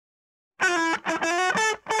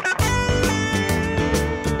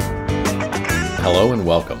Hello and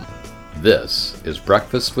welcome. This is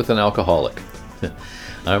Breakfast with an Alcoholic.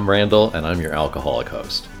 I'm Randall and I'm your alcoholic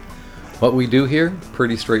host. What we do here,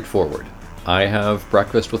 pretty straightforward. I have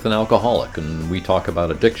breakfast with an alcoholic and we talk about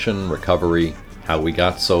addiction, recovery, how we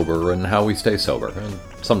got sober and how we stay sober, and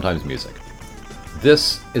sometimes music.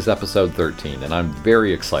 This is episode 13 and I'm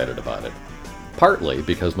very excited about it. Partly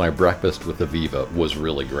because my breakfast with Aviva was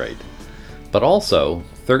really great. But also,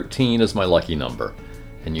 13 is my lucky number.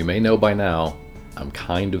 And you may know by now, I'm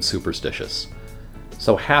kind of superstitious.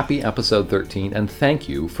 So happy episode 13 and thank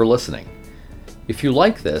you for listening. If you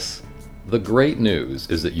like this, the great news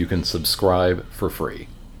is that you can subscribe for free.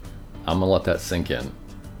 I'm gonna let that sink in.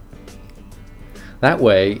 That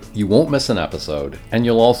way, you won't miss an episode, and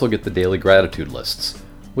you'll also get the daily gratitude lists,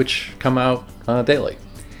 which come out daily.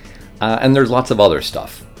 And there's lots of other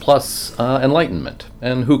stuff, plus enlightenment,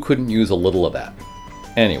 and who couldn't use a little of that?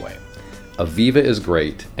 Anyway, Aviva is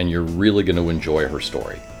great, and you're really going to enjoy her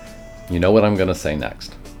story. You know what I'm going to say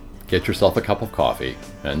next. Get yourself a cup of coffee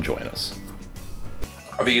and join us.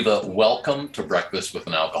 Aviva, welcome to Breakfast with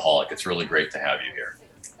an Alcoholic. It's really great to have you here.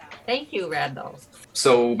 Thank you, Randall.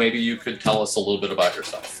 So maybe you could tell us a little bit about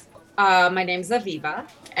yourself. My name's Aviva,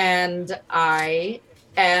 and I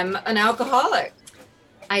am an alcoholic.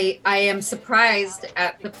 I am surprised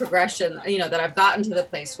at the progression, that I've gotten to the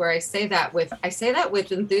place where I say that with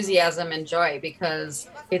enthusiasm and joy, because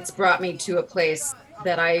it's brought me to a place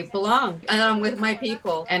that I belong, and I'm with my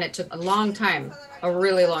people. And it took a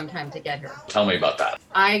really long time to get here. Tell me about that.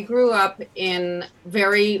 I grew up in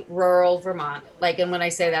very rural Vermont, and when I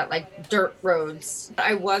say that, dirt roads.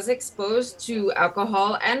 I was exposed to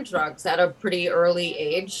alcohol and drugs at a pretty early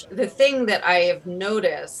age. The thing that I have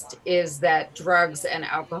noticed is that drugs and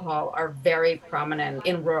alcohol are very prominent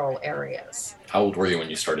in rural areas. How old were you when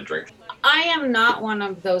you started drinking? I am not one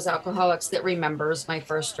of those alcoholics that remembers my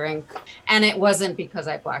first drink, and it wasn't because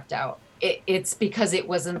I blacked out. It's because it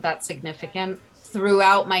wasn't that significant.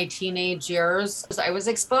 Throughout my teenage years, I was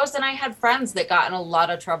exposed and I had friends that got in a lot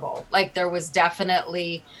of trouble. There was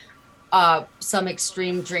definitely some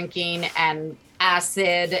extreme drinking and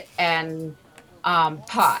acid and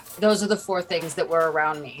pot. Those are the four things that were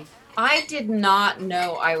around me. I did not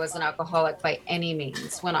know I was an alcoholic by any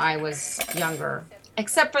means when I was younger,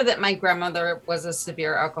 except for that my grandmother was a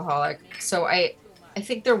severe alcoholic. So I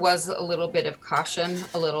think there was a little bit of caution,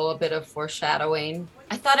 a little bit of foreshadowing.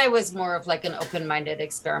 I thought I was more of an open-minded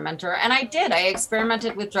experimenter, and I did. I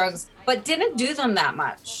experimented with drugs, but didn't do them that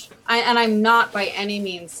much. And I'm not by any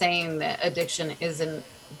means saying that addiction isn't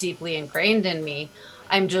deeply ingrained in me.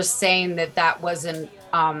 I'm just saying that wasn't,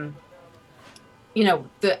 the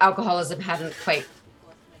alcoholism hadn't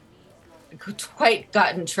quite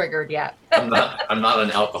gotten triggered yet. I'm not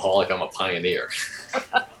an alcoholic, I'm a pioneer.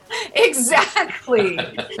 Exactly.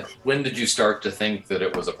 When did you start to think that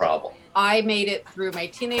it was a problem? I made it through my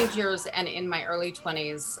teenage years and in my early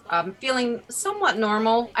 20s, feeling somewhat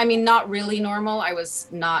normal. I mean, not really normal. I was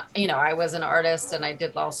not, I was an artist and I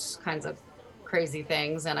did all kinds of crazy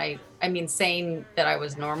things. And I mean, saying that I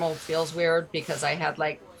was normal feels weird because I had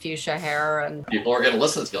fuchsia hair, and people are going to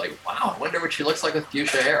listen to be like, wow, I wonder what she looks like with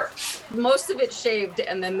fuchsia hair. Most of it shaved,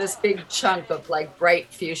 and then this big chunk of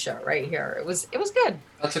bright fuchsia right here. It was good.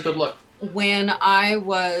 That's a good look. When I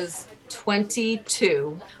was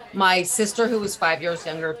 22, my sister, who was 5 years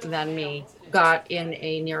younger than me, got in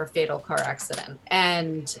a near fatal car accident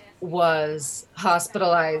and was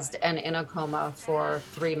hospitalized and in a coma for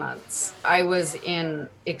 3 months. I was in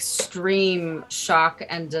extreme shock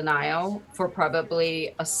and denial for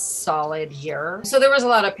probably a solid year. So there was a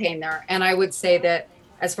lot of pain there. And I would say that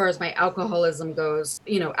as far as my alcoholism goes,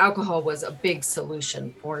 alcohol was a big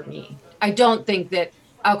solution for me. I don't think that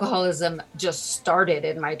alcoholism just started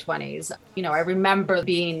in my 20s. I remember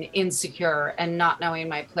being insecure and not knowing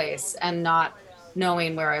my place and not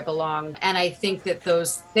knowing where I belonged. And I think that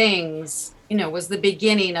those things, was the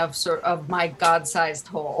beginning of my God-sized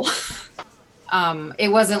hole.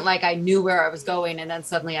 It wasn't like I knew where I was going and then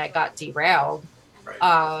suddenly I got derailed.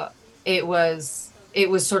 Right. It was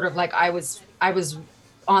sort of like I was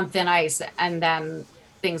on thin ice and then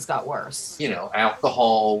things got worse.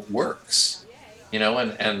 Alcohol works.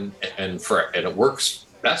 And it works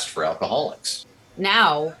best for alcoholics.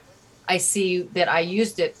 Now I see that I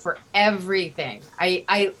used it for everything.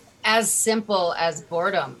 I as simple as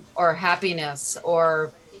boredom or happiness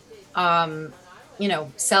or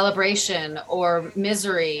celebration or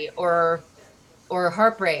misery or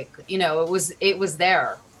heartbreak. It was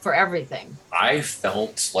there for everything. I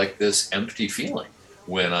felt like this empty feeling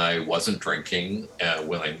when I wasn't drinking,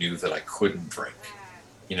 when I knew that I couldn't drink.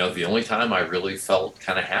 The only time I really felt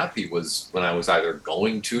kind of happy was when I was either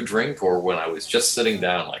going to drink or when I was just sitting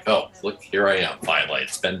down, like, oh, look, here I am, finally.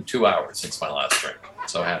 It's been 2 hours since my last drink.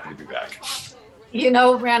 So happy to be back.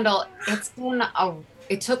 Randall,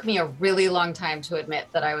 it took me a really long time to admit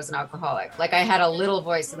that I was an alcoholic. Like I had a little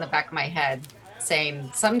voice in the back of my head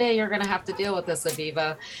saying, someday you're going to have to deal with this,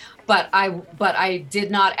 Aviva. But I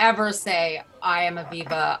did not ever say, I am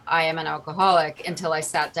Aviva, I am an alcoholic, until I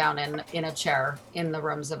sat down in a chair in the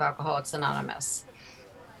rooms of Alcoholics Anonymous.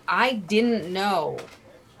 I didn't know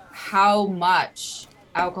how much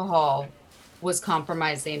alcohol was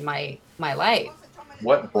compromising my life.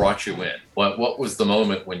 What brought you in? What was the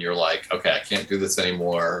moment when you're like, okay, I can't do this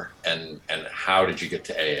anymore? And how did you get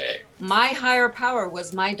to AA? My higher power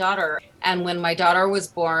was my daughter. And when my daughter was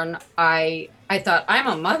born, I thought, I'm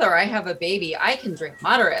a mother, I have a baby, I can drink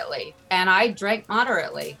moderately. And I drank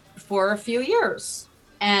moderately for a few years.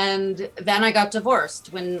 And then I got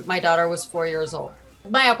divorced when my daughter was 4 years old.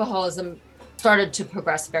 My alcoholism started to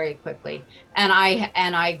progress very quickly. And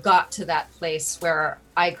I got to that place where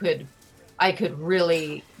I could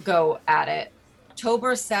really go at it.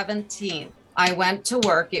 October 17th, I went to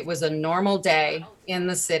work. It was a normal day in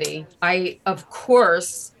the city. I, of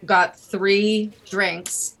course, got 3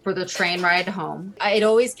 drinks for the train ride home. It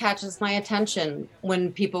always catches my attention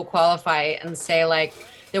when people qualify and say, like,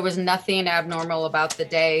 there was nothing abnormal about the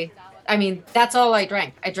day. I mean, that's all I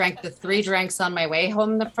drank. I drank the 3 drinks on my way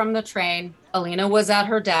home from the train. Alina was at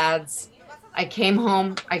her dad's. I came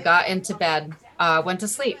home. I got into bed, went to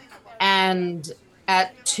sleep. And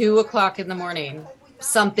at 2:00 in the morning,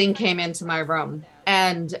 something came into my room.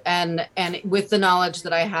 And with the knowledge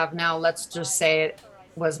that I have now, let's just say it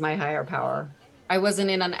was my higher power. I wasn't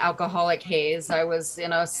in an alcoholic haze. I was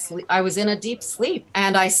in a deep sleep.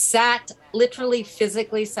 And I literally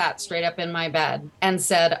physically sat straight up in my bed and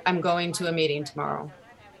said, I'm going to a meeting tomorrow.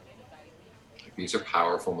 These are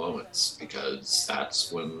powerful moments because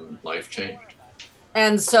that's when life changed.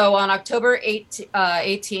 And so on October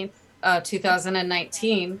 18th,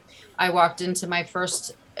 2019, I walked into my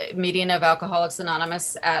first meeting of Alcoholics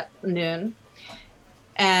Anonymous at noon.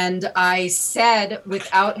 And I said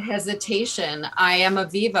without hesitation, I am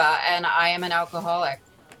Aviva and I am an alcoholic.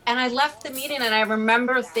 And I left the meeting and I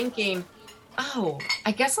remember thinking, oh,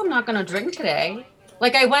 I guess I'm not going to drink today.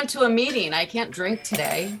 Like I went to a meeting, I can't drink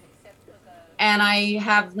today. And I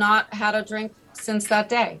have not had a drink since that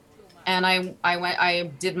day. And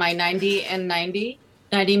I did my 90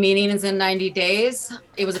 meetings in 90 days.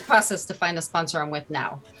 It was a process to find the sponsor I'm with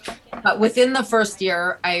now. But within the first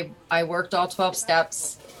year, I worked all 12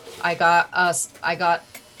 steps. I got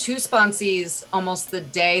 2 sponsees almost the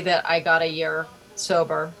day that I got a year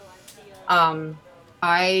sober.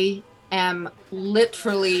 I am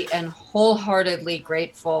literally and wholeheartedly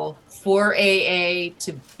grateful for AA,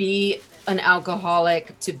 to be an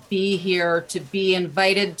alcoholic, to be here, to be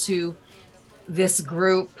invited to this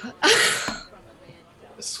group.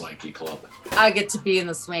 The swanky club. I get to be in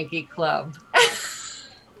the swanky club.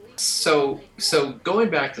 So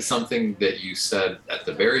going back to something that you said at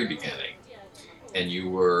the very beginning, and you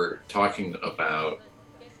were talking about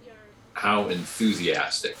how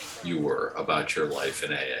enthusiastic you were about your life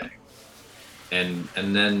in AA.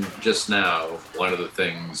 And then just now, one of the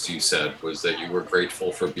things you said was that you were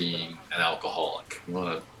grateful for being an alcoholic. You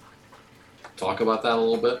want to talk about that a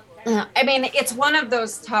little bit? I mean, it's one of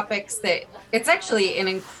those topics that it's actually an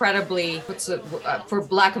incredibly, for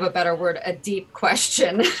lack of a better word, a deep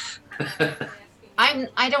question.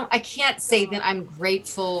 I can't say that I'm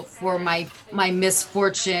grateful for my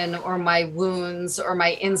misfortune or my wounds or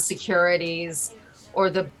my insecurities or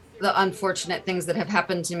the unfortunate things that have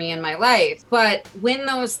happened to me in my life. But when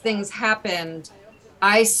those things happened,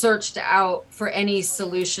 I searched out for any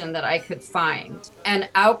solution that I could find. And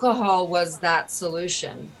alcohol was that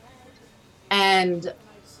solution. And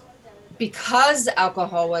because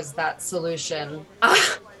alcohol was that solution,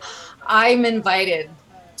 I'm invited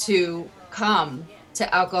to come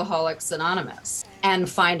to Alcoholics Anonymous and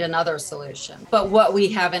find another solution. But what we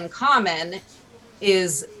have in common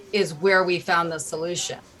is where we found the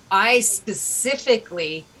solution. I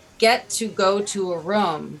specifically get to go to a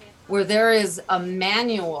room where there is a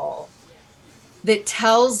manual that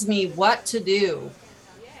tells me what to do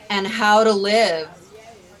and how to live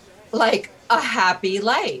like a happy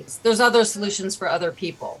life. There's other solutions for other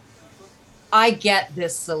people. I get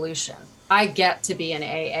this solution. I get to be in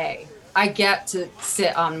AA. I get to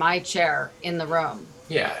sit on my chair in the room.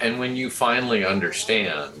 Yeah, and when you finally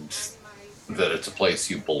understand that it's a place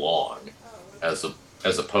you belong, as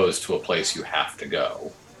opposed to a place you have to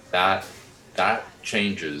go, that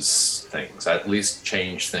changes things. At least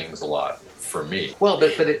changed things a lot for me. Well,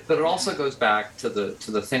 but it also goes back to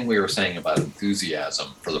the thing we were saying about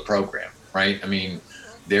enthusiasm for the program, right? I mean,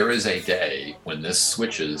 there is a day when this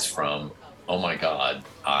switches from, oh my God,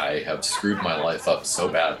 I have screwed my life up so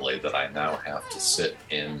badly that I now have to sit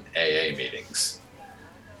in AA meetings,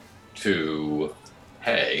 to,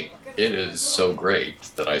 hey, it is so great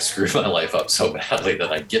that I screwed my life up so badly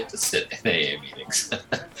that I get to sit in AA meetings.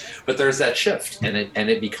 But there's that shift, and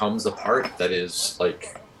it becomes a part that is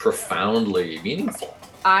like profoundly meaningful.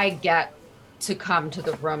 I get to come to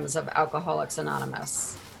the rooms of Alcoholics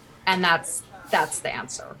Anonymous, and that's the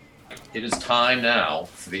answer. It is time now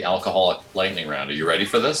for the alcoholic lightning round. Are you ready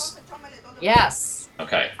for this? Yes.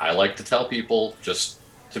 Okay. I like to tell people, just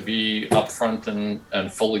to be upfront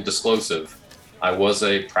and fully disclosive, I was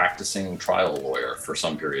a practicing trial lawyer for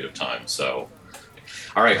some period of time. So,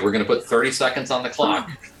 all right, we're going to put 30 seconds on the clock.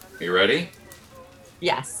 Are you ready?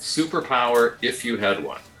 Yes. Superpower, if you had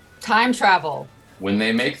one. Time travel. When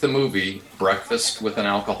they make the movie Breakfast with an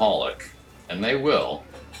Alcoholic, and they will,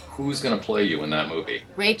 who's going to play you in that movie?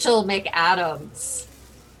 Rachel McAdams.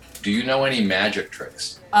 Do you know any magic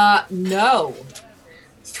tricks? No.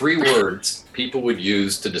 3 words people would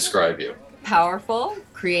use to describe you. Powerful,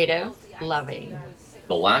 creative, loving.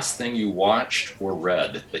 The last thing you watched or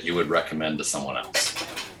read that you would recommend to someone else.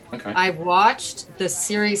 Okay. I watched the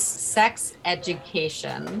series Sex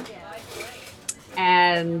Education,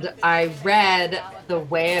 and I read The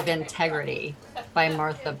Way of Integrity by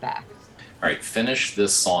Martha Beck. All right, finish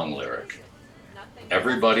this song lyric.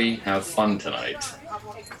 Everybody have fun tonight.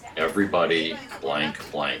 Everybody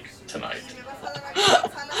blank blank tonight.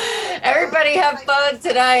 Everybody have fun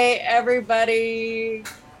tonight. Everybody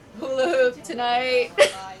hula hoop tonight.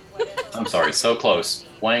 I'm sorry, so close.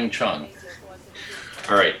 Wang Chung.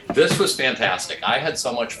 All right, this was fantastic. I had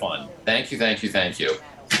so much fun. Thank you, thank you, thank you.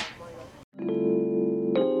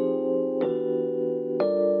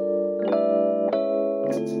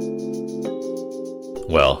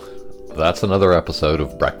 Well, that's another episode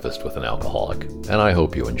of Breakfast with an Alcoholic, and I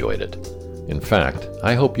hope you enjoyed it. In fact,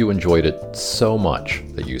 I hope you enjoyed it so much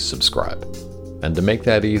that you subscribe. And to make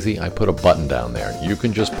that easy, I put a button down there. You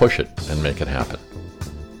can just push it and make it happen.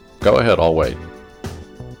 Go ahead, I'll wait.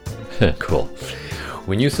 Cool.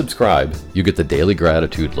 When you subscribe, you get the daily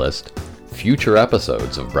gratitude list, future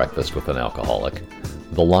episodes of Breakfast with an Alcoholic,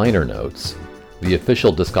 the liner notes, the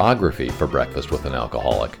official discography for Breakfast with an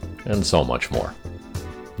Alcoholic, and so much more.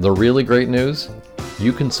 The really great news?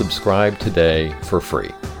 You can subscribe today for free.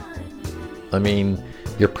 I mean,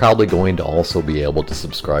 you're probably going to also be able to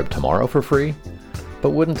subscribe tomorrow for free, but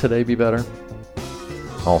wouldn't today be better?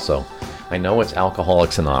 Also, I know it's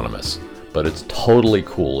Alcoholics Anonymous, but it's totally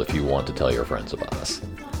cool if you want to tell your friends about us.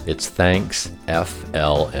 It's Thanks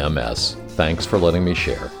FLMS. Thanks for letting me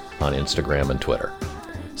share on Instagram and Twitter.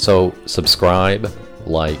 So subscribe,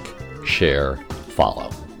 like, share, follow,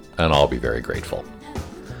 and I'll be very grateful.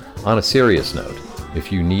 On a serious note,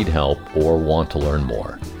 if you need help or want to learn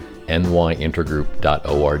more,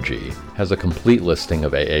 nyintergroup.org has a complete listing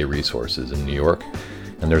of AA resources in New York,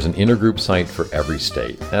 and there's an intergroup site for every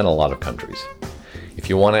state and a lot of countries. If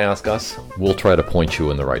you want to ask us, we'll try to point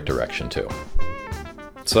you in the right direction too.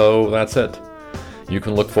 So that's it. You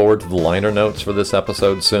can look forward to the liner notes for this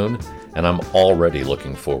episode soon, and I'm already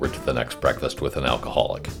looking forward to the next Breakfast with an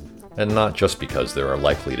Alcoholic, and not just because there are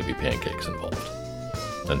likely to be pancakes involved.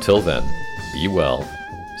 Until then, be well,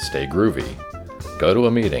 stay groovy, go to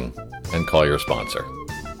a meeting, and call your sponsor.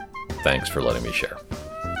 Thanks for letting me share.